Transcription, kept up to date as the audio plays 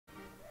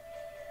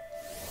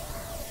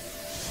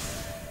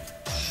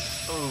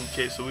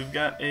Okay, so we've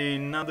got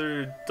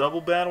another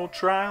double battle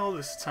trial.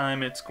 This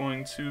time it's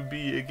going to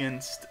be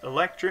against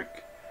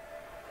Electric.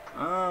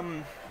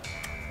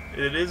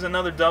 It is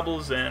another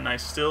doubles, and I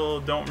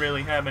still don't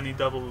really have any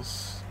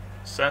doubles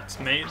sets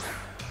made.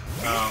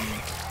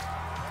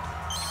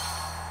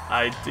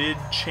 I did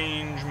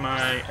change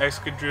my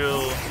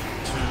Excadrill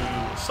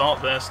to Assault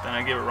Vest, and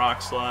I gave it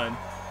Rock Slide,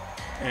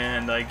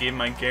 and I gave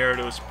my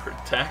Gyarados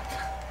Protect.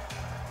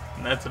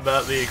 And that's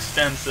about the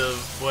extent of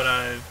what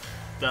I've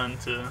done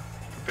to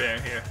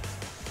prepare here.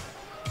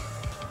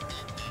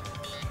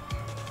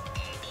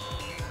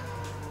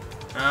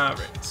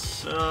 Alright,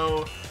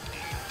 so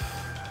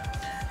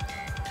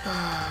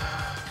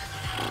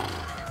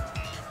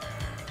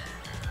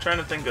trying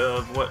to think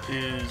of what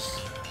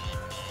is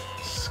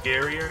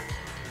scarier.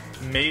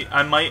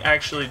 I might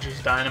actually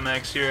just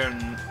Dynamax here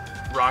and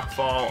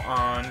Rockfall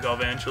on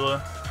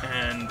Galvantula,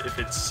 and if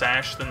it's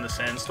Sash, then the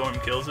Sandstorm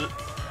kills it.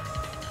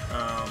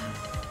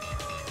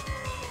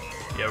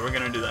 Yeah, we're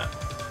gonna do that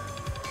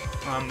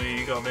on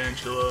the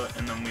Galvantula,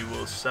 and then we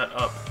will set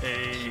up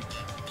I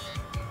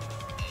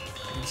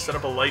can set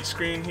up a light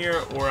screen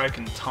here, or I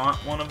can taunt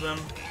one of them.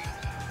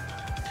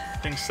 I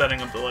think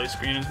setting up the light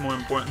screen is more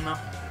important though.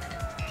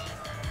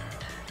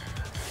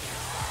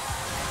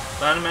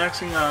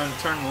 Dynamaxing on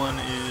turn 1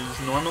 is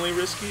normally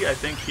risky. I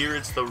think here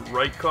it's the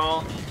right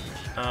call.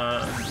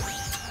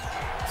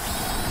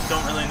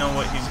 Don't really know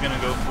what he's gonna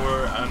go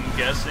for. I'm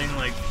guessing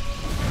like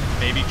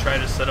maybe try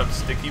to set up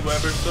Sticky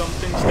Web or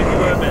something. Sticky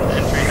Web and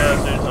Entry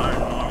Hazards aren't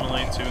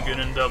normally too good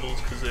in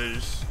doubles because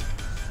there's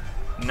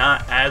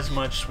not as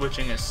much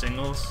switching as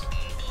singles.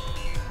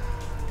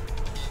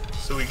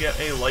 So we get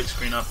a light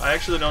screen up. I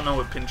actually don't know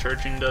what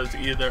Pinchurchin does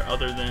either,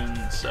 other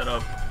than set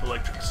up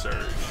Electric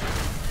Surge.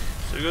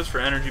 So he goes for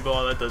Energy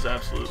Ball. That does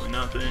absolutely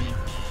nothing.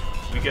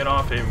 We get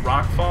off a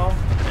Rockfall,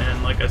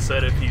 and like I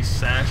said, if he's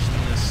Sashed,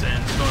 then this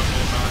Sandstorm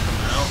will knock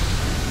him out.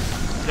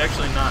 He's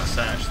actually not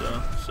Sashed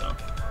though, so.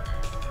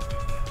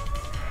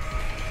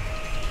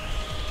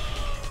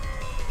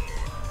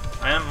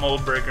 I am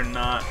Mold Breaker,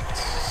 not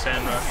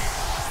Sand Rush.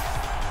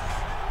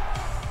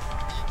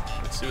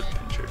 Let's see what the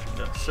Pinchurchin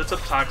does. Sets up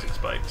Toxic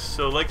Spikes.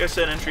 So like I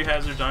said, Entry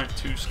Hazards aren't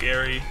too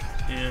scary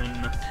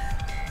in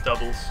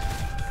doubles.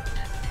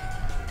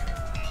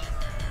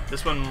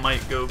 This one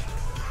might go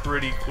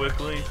pretty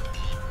quickly.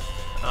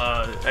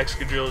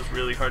 Excadrill is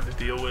really hard to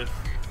deal with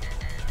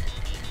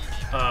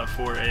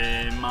for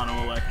a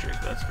Mono Electric,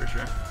 that's for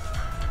sure.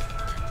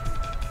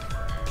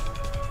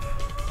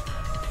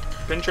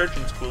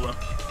 Pinchurchin's cool though.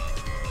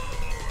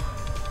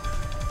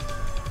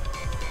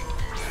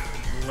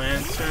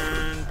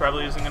 Lantern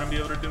probably isn't going to be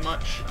able to do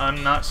much.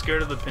 I'm not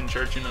scared of the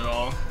Pinchurchin at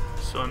all,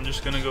 so I'm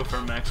just going to go for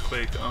a Max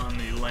Quake on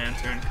the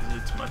Lantern because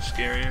it's much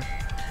scarier.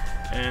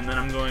 And then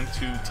I'm going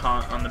to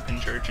taunt on the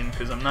Pinchurchin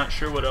because I'm not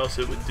sure what else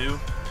it would do.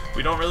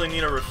 We don't really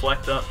need a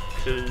Reflect Up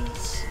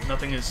because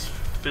nothing is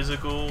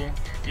physical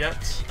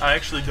yet. I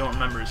actually don't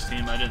remember his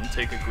team. I didn't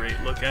take a great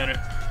look at it.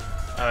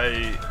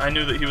 I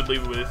knew that he would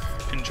lead with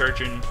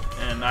Pinchurchin,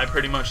 and I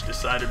pretty much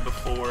decided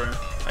before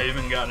I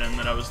even got in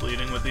that I was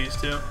leading with these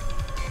two.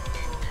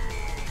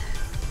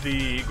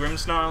 The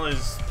Grimmsnarl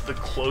is the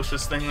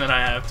closest thing that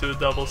I have to a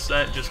double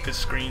set, just because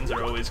screens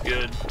are always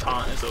good,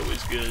 taunt is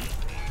always good,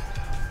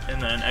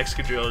 and then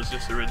Excadrill is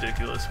just a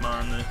ridiculous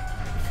mon that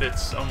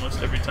fits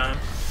almost every time.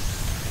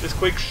 This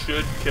Quake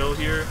should kill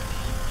here,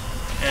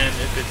 and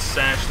if it's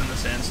Sash, then the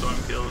Sandstorm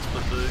kills,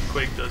 but the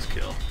Quake does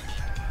kill.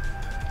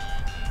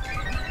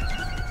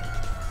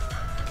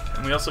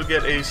 And we also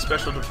get a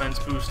special defense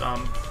boost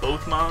on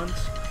both mons.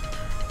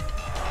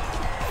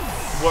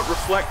 What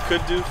Reflect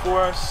could do for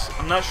us,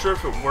 I'm not sure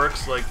if it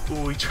works. Like,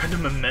 ooh, he tried to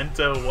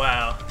Memento.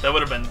 Wow, that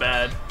would have been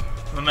bad.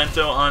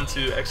 Memento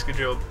onto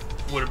Excadrill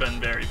would have been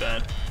very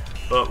bad.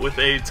 But with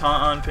a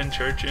taunt on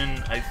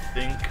Pinchurchin, I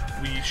think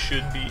we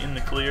should be in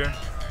the clear.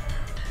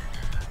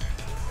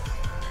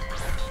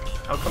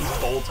 How comes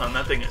Bolton?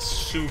 That thing is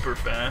super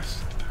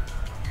fast.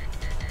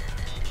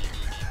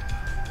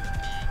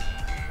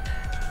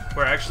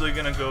 We're actually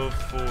gonna go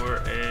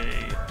for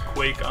a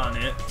Quake on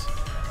it.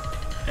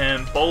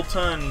 And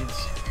Bolton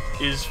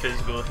is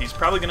physical. He's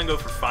probably going to go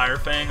for Fire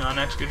Fang on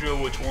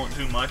Excadrill, which won't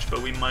do much, but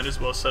we might as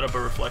well set up a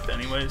Reflect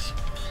anyways.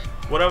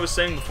 What I was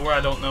saying before,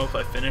 I don't know if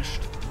I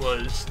finished,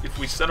 was if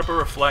we set up a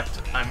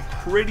Reflect, I'm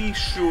pretty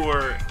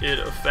sure it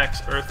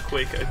affects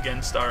Earthquake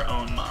against our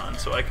own mon,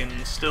 so I can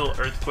still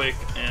Earthquake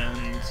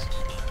and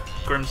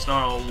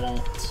Grimmsnarl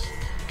won't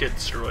get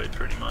destroyed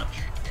pretty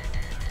much.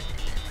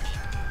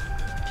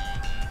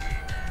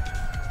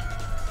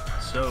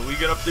 So we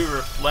get up the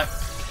Reflect.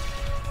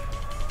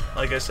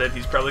 Like I said,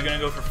 he's probably going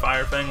to go for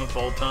Fire Fang with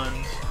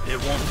Boltons. It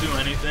won't do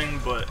anything,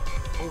 but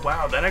oh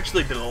wow, that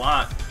actually did a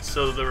lot.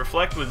 So the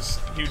Reflect was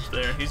huge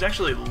there. He's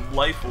actually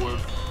Life Orb.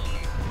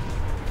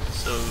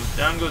 So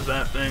down goes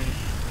that thing.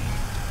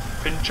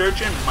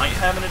 Pinchurchin might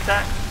have an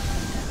attack.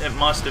 It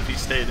must if he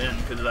stayed in,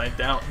 because I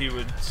doubt he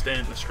would stay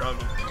in the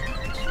struggle.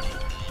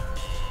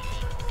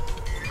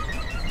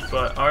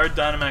 But our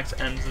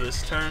Dynamax ends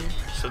this turn,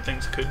 so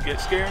things could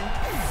get scary.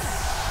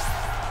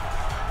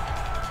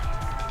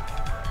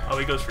 Oh,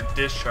 he goes for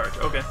discharge.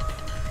 Okay.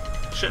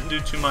 Shouldn't do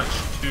too much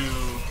to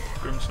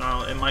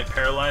Grimmsnarl. It might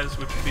paralyze,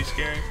 which would be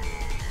scary,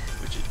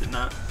 which it did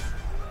not.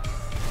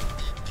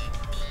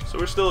 So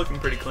we're still looking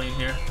pretty clean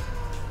here.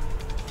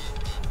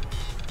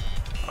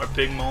 Our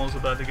big mole's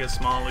about to get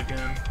small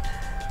again.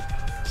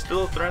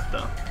 Still a threat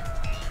though.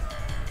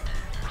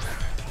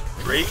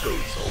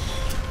 Dracozolt.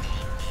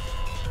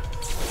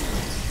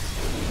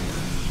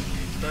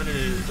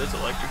 That's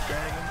Electric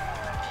Dragon.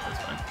 That's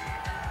fine.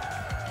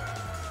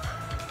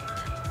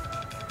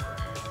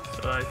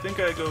 So I think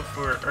I go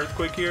for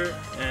Earthquake here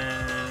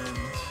and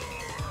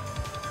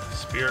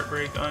Spirit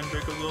Break on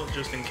Dracozolt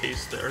just in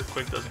case the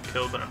Earthquake doesn't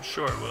kill, but I'm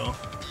sure it will.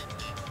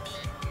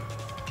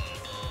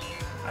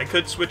 I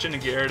could switch into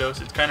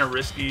Gyarados. It's kind of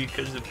risky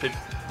because if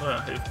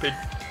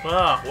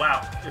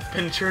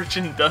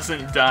Pincurchin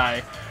doesn't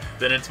die,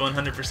 then it's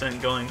 100%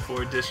 going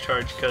for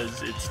Discharge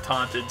because it's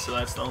taunted, so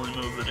that's the only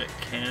move that it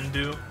can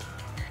do.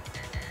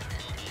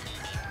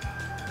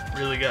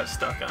 Really got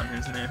stuck on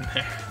his name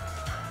there.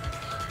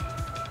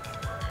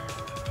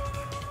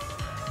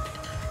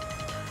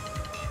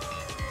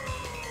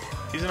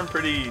 He's in a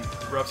pretty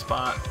rough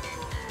spot.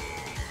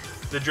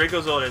 The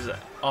Dracozolt is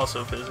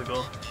also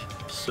physical,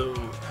 so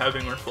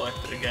having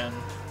Reflect again,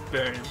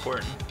 very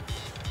important.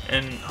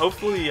 And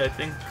hopefully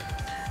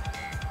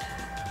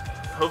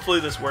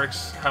this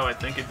works how I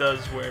think it does,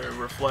 where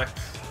Reflect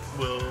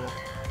will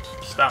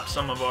stop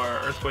some of our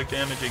Earthquake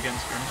damage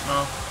against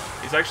Grimmsnarl.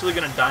 He's actually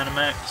going to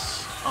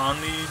Dynamax on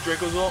the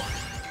Dracozolt,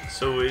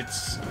 so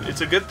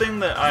it's a good thing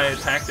that I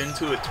attacked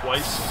into it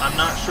twice. I'm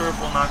not sure if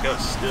we'll knock out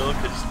still,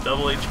 because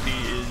double HP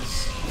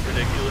is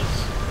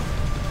ridiculous.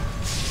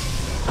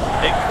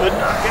 It could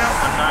knock out,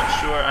 I'm not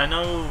sure.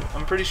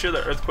 I'm pretty sure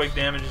that Earthquake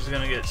damage is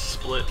going to get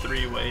split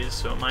 3 ways,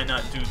 so it might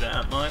not do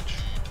that much.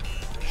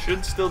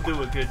 Should still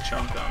do a good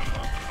chunk on him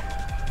though.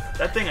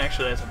 That thing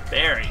actually has a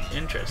berry.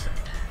 Interesting.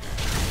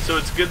 So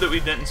it's good that we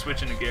didn't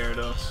switch into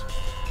Gyarados.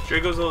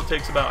 Dracozolt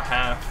takes about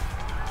half.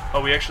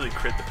 Oh, we actually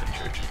crit the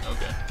Pincurchin.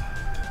 Okay.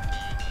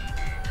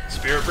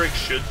 Spirit Break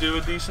should do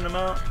a decent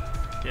amount.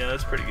 Yeah,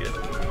 that's pretty good.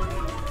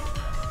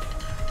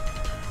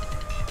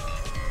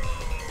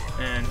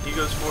 And he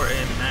goes for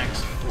a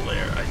Max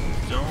Flare.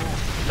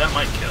 That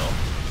might kill.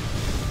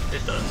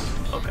 It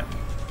does. Okay.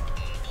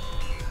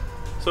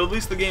 So at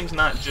least the game's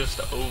not just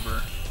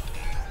over.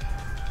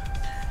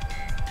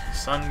 The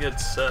sun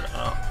gets set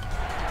up.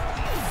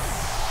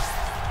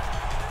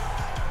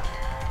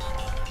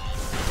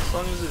 As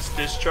long as this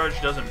Discharge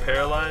doesn't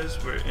paralyze,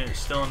 it's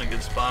still in a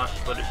good spot,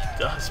 but it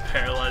does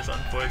paralyze,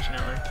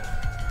 unfortunately.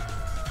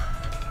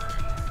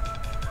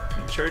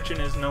 And Pincurchin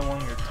is no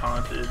longer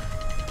taunted.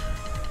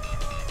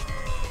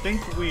 I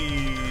think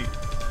we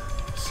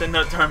send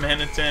out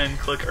Darmanitan,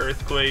 click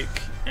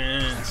Earthquake,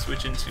 and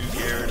switch into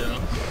Gyarados.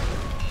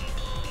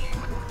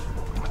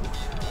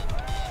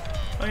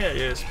 Oh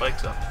yeah,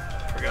 spikes up.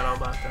 Forgot all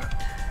about that.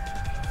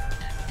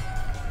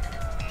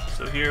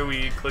 So here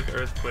we click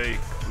Earthquake,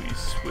 we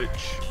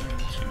switch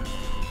into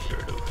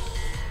Gyarados.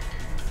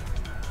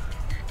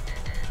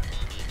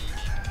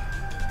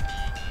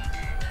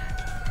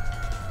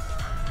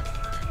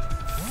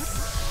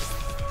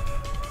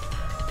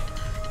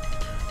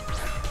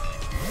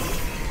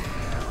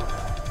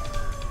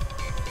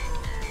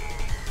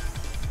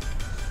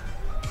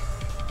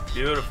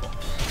 Beautiful.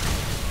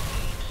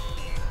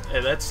 Hey,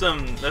 that's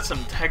some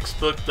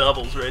textbook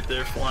doubles right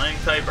there. Flying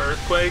type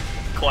Earthquake,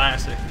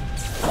 classic.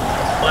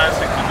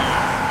 Classic maneuver.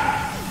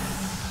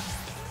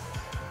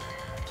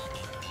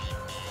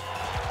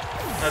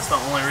 That's the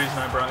only reason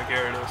I brought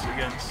Gyarados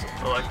against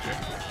Electric.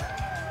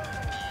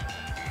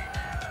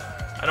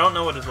 I don't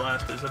know what his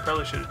last is. I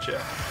probably should have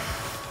checked.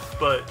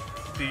 But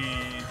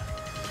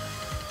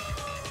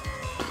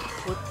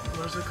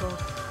what is it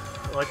called?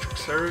 Electric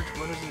Surge?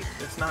 What is it?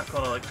 It's not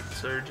called Electric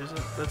Surge, is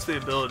it? That's the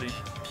ability.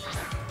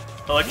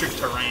 Electric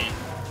Terrain.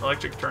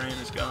 Electric Terrain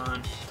is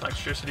gone.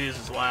 Toxicity is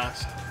his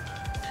last.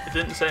 It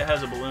didn't say it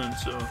has a balloon,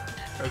 so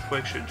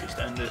Earthquake should just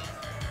end it.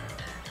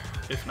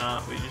 If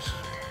not,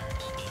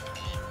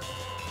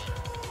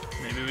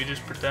 maybe we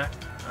just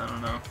protect? I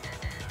don't know.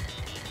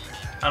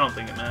 I don't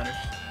think it matters.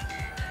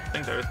 I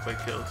think the Earthquake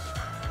kills.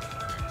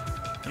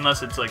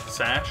 Unless it's like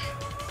Sash.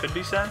 Could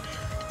be Sash.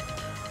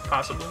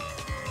 Possibly.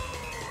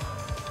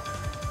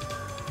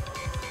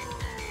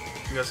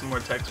 We got some more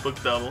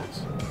textbook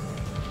doubles.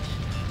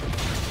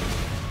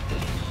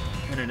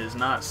 And it is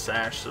not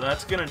Sash, so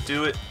that's gonna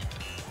do it.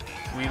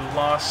 We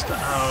lost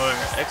our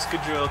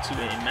Excadrill to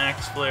a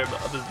Max Flare,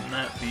 but other than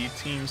that, the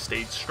team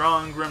stayed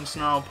strong.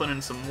 Grimmsnarl put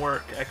in some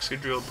work,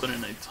 Excadrill put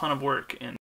in a ton of work, and